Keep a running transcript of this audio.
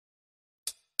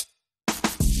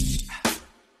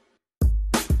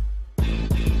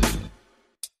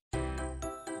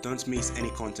Don't miss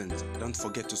any content. Don't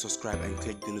forget to subscribe and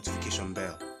click the notification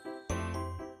bell.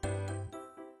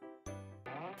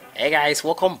 Hey guys,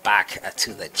 welcome back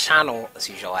to the channel. As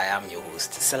usual, I am your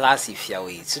host, Selassie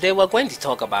Fiawi. Today we're going to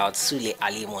talk about Sulley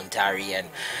Muntari, and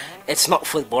it's not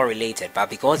football related,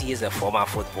 but because he is a former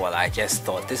footballer, I just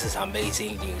thought this is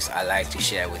amazing news I like to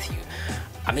share with you.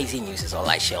 Amazing news is all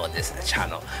I share on this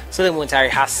channel. Sulley Muntari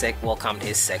has welcomed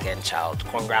his second child.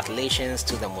 Congratulations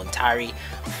to the Muntari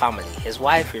family. His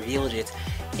wife revealed it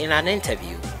in an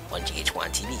interview on GH1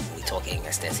 TV. We're talking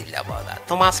extensively about that.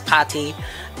 Boye+Partey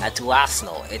to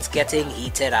Arsenal. It's getting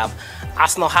heated up.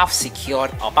 Arsenal have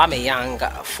secured Aubameyang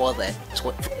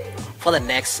for the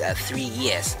next 3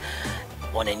 years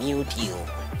on a new deal,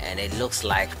 and it looks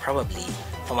like probably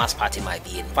Boye+Partey might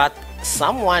be in. But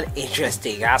someone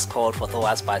interesting has called for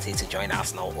Boye+Partey to join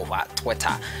Arsenal over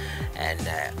Twitter, and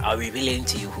I'll be revealing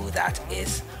to you who that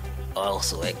is.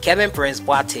 Also, Kevin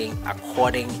Boateng,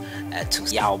 according to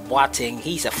Boateng,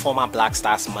 he's a former Black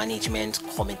Stars management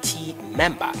committee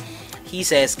member. He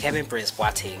says Kevin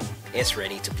Boateng is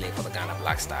ready to play for the Ghana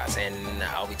Black Stars, and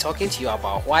I'll be talking to you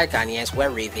about why Ghanaians were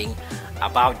raving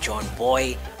about John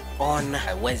Boye on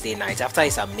Wednesday night after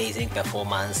his amazing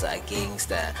performance against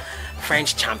the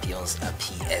French champions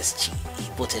PSG. He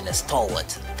put in a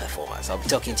stalwart performance. I'll be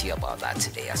talking to you about that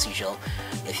today. As usual,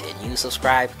 if you're new,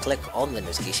 subscribe, click on the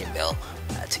notification bell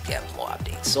to get more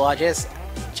updates. So I'll just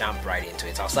jump right into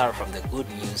it. I'll start from the good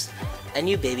news. A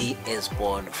new baby is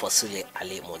born for Sulley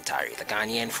Muntari. The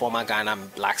Ghanaian former Ghana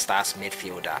Black Stars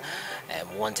midfielder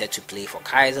wanted to play for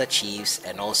Kaizer Chiefs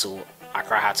and also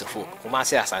Accra Hearts of Oak.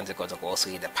 Kumasi Asante Kotoko also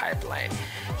in the pipeline.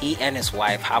 He and his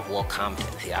wife have welcomed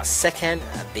their second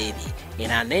baby.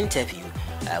 In an interview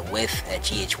with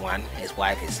GH1, his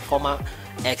wife is former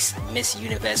ex-Miss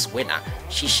Universe winner.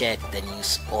 She shared the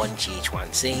news on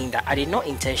GH1, saying that I did not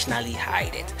intentionally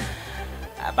hide it,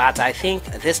 but I think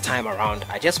this time around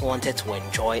I just wanted to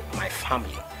enjoy my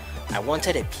family. I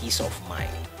wanted a peace of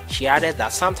mind. She added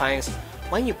that sometimes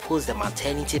when you post the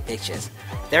maternity pictures,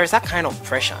 there is that kind of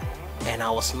pressure, and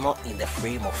I was not in the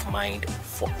frame of mind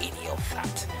for any of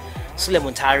that. Sulley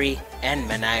Muntari and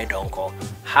Menai Donko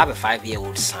have a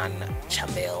 5-year-old son,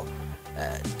 Chamel,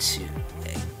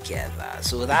 together.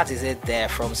 So that is it there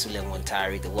from Sulley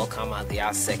Muntari, the welcome of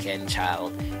their second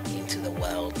child into the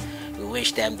world. We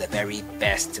wish them the very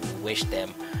best. We wish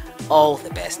them all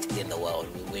the best in the world.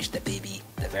 We wish the baby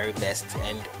the very best,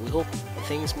 and we hope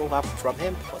things move up from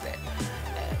him for them.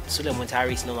 Sulley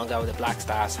Muntari is no longer with the Black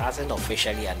Stars, hasn't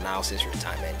officially announced his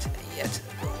retirement yet.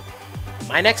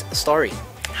 My next story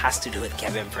has to do with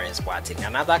Kevin Boateng,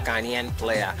 another Ghanaian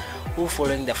player who,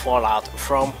 following the fallout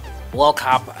from World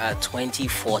Cup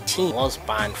 2014, was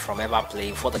banned from ever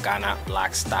playing for the Ghana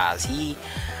Black Stars. He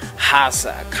has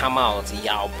come out,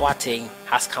 Boateng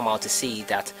has come out to say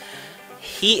that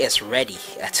he is ready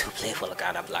to play for the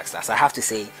Ghana Black Stars. I have to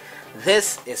say,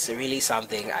 this is really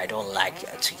something I don't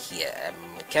like to hear.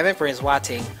 Kevin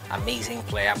Boateng, amazing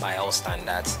player by all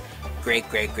standards, great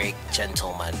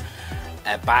gentleman,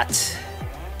 but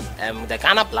the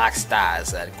Ghana Black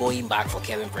Stars, going back for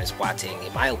Kevin Boateng,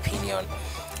 in my opinion,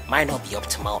 might not be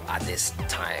optimal at this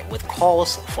time. With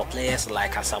calls for players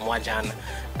like Asamoah Gyan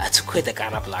to quit the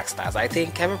Ghana Black Stars, I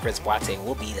think Kevin Boateng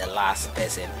will be the last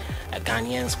person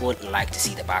Ghanaians would like to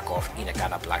see the back of in a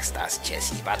Ghana Black Stars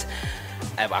jersey. But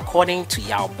according to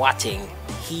Boateng,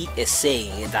 he is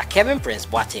saying that Kevin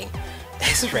Boateng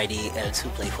is ready to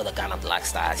play for the Ghana Black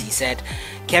Stars. He said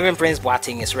Kevin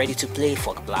Boateng is ready to play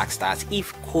for the Black Stars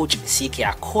if coach Siki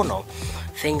Akono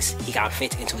thinks he can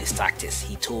fit into his tactics,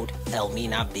 he told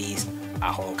Elmina-based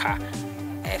Ahonka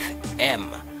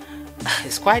FM.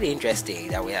 It's quite interesting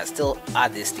that we are still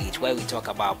at this stage where we talk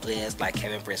about players like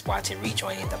Kevin Boateng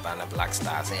rejoining the Ghana Black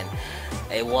Stars, and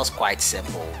it was quite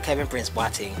simple. Kevin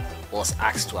Boateng was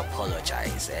asked to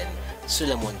apologize, and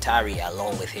Sulley Muntari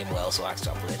along with him were also asked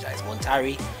to apologize.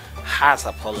 Muntari has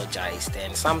apologized,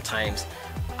 and sometimes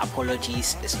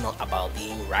apologies is not about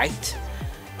being right,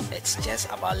 it's just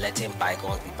about letting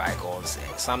bygones be bygones,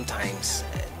 and sometimes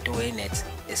doing it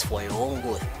is for your own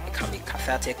good. It can be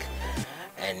cathartic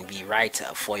and be right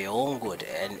for your own good,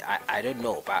 and I don't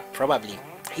know, but probably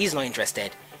he's not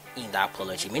interested in the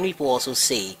apology. Many people also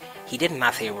say he did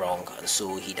nothing wrong,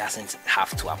 so he doesn't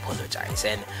have to apologize.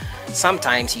 And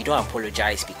sometimes you don't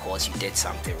apologize because you did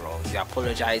something wrong. You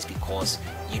apologize because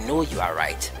you know you are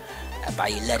right,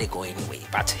 but you let it go anyway.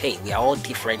 But hey, we are all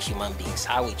different human beings.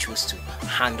 How we choose to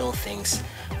handle things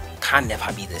can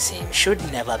never be the same, should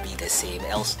never be the same,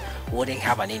 else we wouldn't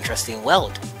have an interesting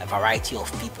world, a variety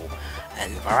of people,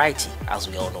 and variety, as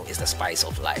we all know, is the spice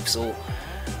of life. So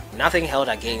nothing held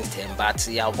against him, but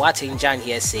Boateng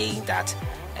here saying that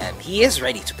he is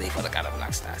ready to play for the Ghana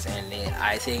Black Stars, and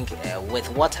I think with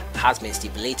what has been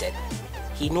stipulated,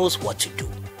 he knows what to do,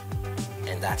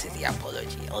 and that is the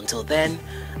apology. Until then,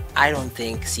 I don't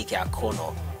think Siki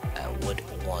Akono would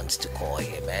want to call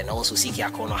him, and also Siki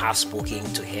Akono has spoken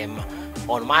to him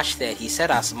on March 3rd. He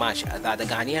said as much that the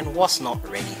Ghanaian was not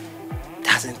ready,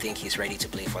 doesn't think he's ready to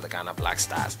play for the Ghana Black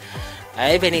Stars.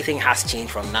 If anything has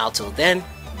changed from now till then,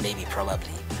 maybe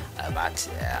probably, but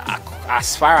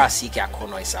as far as Siki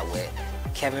Akono is aware,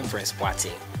 Kevin Prince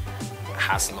Boateng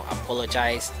has not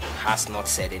apologized, has not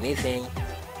said anything,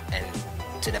 and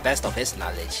to the best of his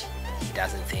knowledge, he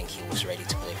doesn't think he was ready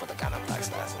to play for the Ghana Black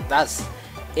Stars. That's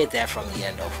it there from the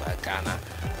end of Ghana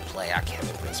player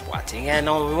Kevin Prince Boateng. And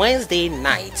on Wednesday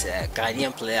night,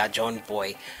 Ghanaian player John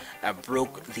Boye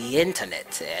broke the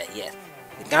internet. Yes,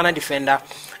 the Ghana defender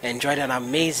enjoyed an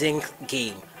amazing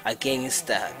game against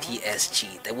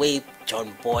PSG. The way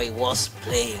John Boye was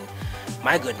playing,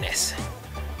 my goodness,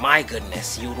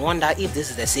 you would wonder if this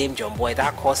is the same John Boye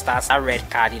that cost us a red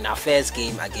card in our first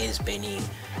game against Benin.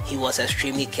 He was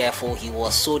extremely careful, he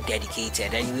was so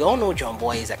dedicated, and we all know John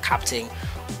Boye is a captain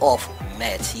of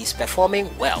Mets. He's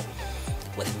performing well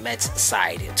with Mets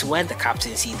side. To earn the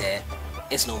captaincy there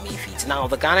is no mean feat. Now,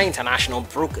 the Ghana international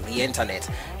broke the internet.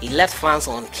 He left fans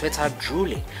on Twitter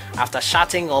drooling after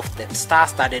shutting off the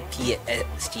star-studded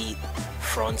PSG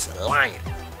front line.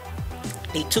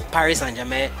 It took Paris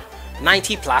Saint-Germain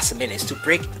 90 plus minutes to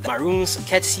break the Maroons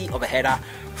courtesy of a header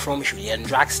from Julian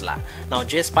Draxler. Now,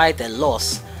 despite the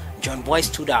loss, John Boye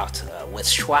stood out with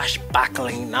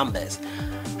swashbuckling numbers,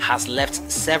 has left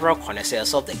several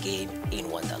connoisseurs of the game in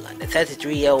wonderland. The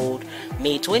 33-year-old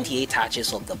made 28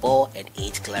 touches of the ball and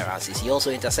 8 clearances. He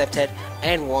also intercepted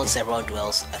and won several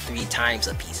duels 3 times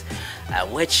apiece,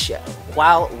 which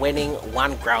while winning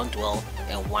 1 ground duel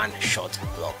and 1 shot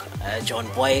block. John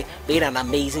Boye made an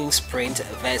amazing sprint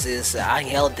versus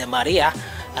Angel Di Maria,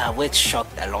 which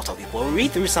shocked a lot of people.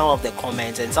 Read through some of the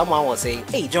comments and someone was saying,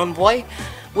 hey, John Boye,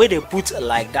 where they put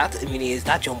like that? I mean, is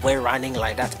that John Boye running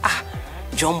like that?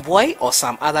 John Boye or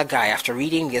some other guy? After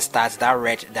reading the stats that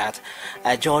read that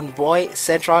John Boye,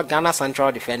 Ghana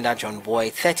central defender John Boye,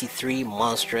 33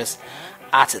 monstrous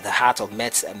at the heart of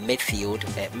Mets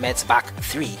midfield, Mets back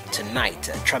 3 tonight.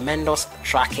 Tremendous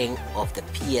tracking of the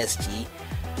PSG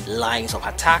lines of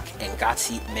attack and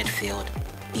gutsy midfield,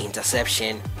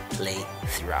 interception play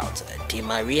throughout. Di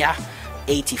Maria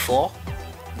 84,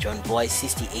 John Boye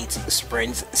 68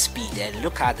 sprints speed, and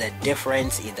look at the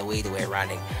difference in the way they were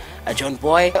running. John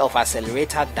Boye of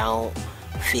accelerator down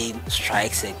fame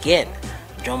strikes again.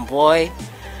 John Boye,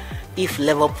 if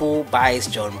Liverpool buys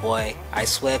John Boye, I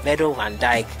swear Virgil van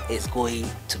Dijk is going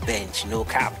to bench, no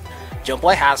cap. John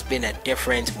Boye has been a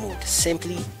different mood,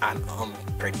 simply an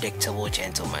unpredictable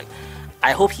gentleman.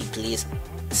 I hope he plays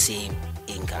same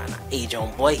in Ghana. Hey,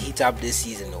 John Boye hit up this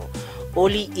season,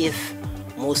 only if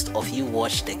most of you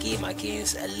watched the game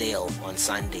against Lille on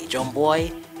Sunday. John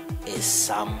Boye is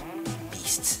some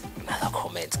beast. Another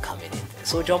comment coming in.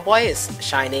 So John Boye is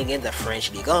shining in the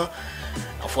French Ligue 1.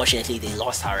 Unfortunately, they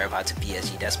lost, however, to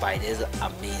PSG despite his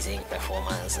amazing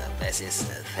performance versus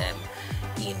them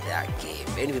in that game.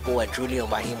 Many people were drooling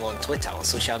over him on Twitter, on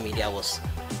social media was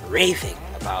raving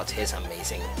about his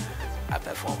amazing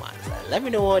performance. Let me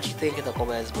know what you think in the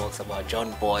comments box about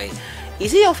John Boye.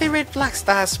 Is he your favorite Black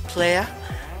Stars player?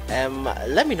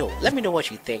 Let me know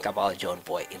what you think about John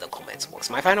Boye in the comments box.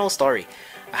 My final story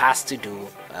has to do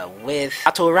with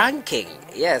Ato Ranking.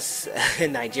 Yes,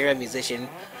 Nigerian musician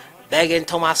begging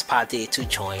Boye to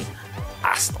join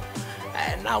Arsenal.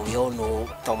 And now we all know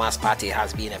Boye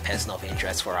has been a person of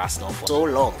interest for Arsenal for so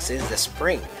long, since the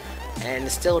spring,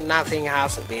 and still nothing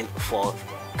has been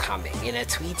forthcoming. In a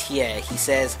tweet here, he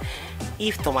says,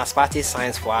 if Boye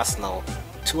signs for Arsenal,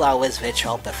 2 hours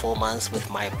virtual performance with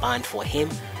my band for him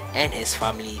and his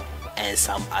family and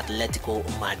some Atletico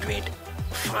Madrid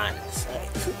fans.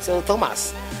 So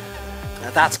Thomas,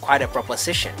 that's quite a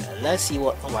proposition. Let's see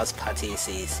what Boye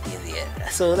says in the end.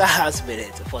 So that has been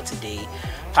it for today.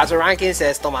 Pastor Rankin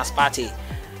says, Boye,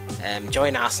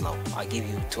 join Arsenal. I'll give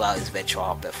you 2 hours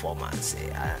virtual performance.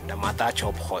 The matter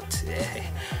chop hot.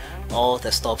 All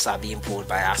the stops are being pulled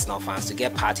by Arsenal fans to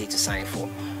get Partey to sign for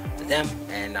them.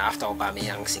 And after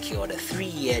Aubameyang secured a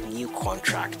 3-year new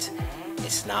contract,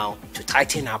 it's now to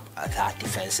tighten up that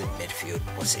defensive midfield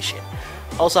position.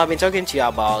 Also, I've been talking to you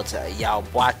about Yao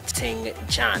Boateng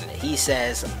Jan. He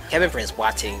says Kevin Prince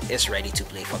Boateng is ready to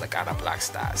play for the Ghana Black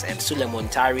Stars, and Sulley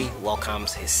Muntari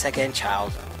welcomes his second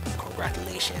child.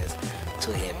 Congratulations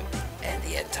to him and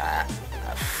the entire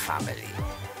family.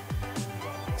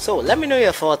 So let me know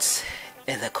your thoughts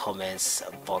in the comments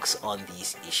box on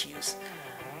these issues.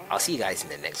 I'll see you guys in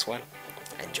the next one.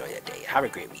 Enjoy your day. Have a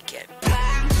great weekend.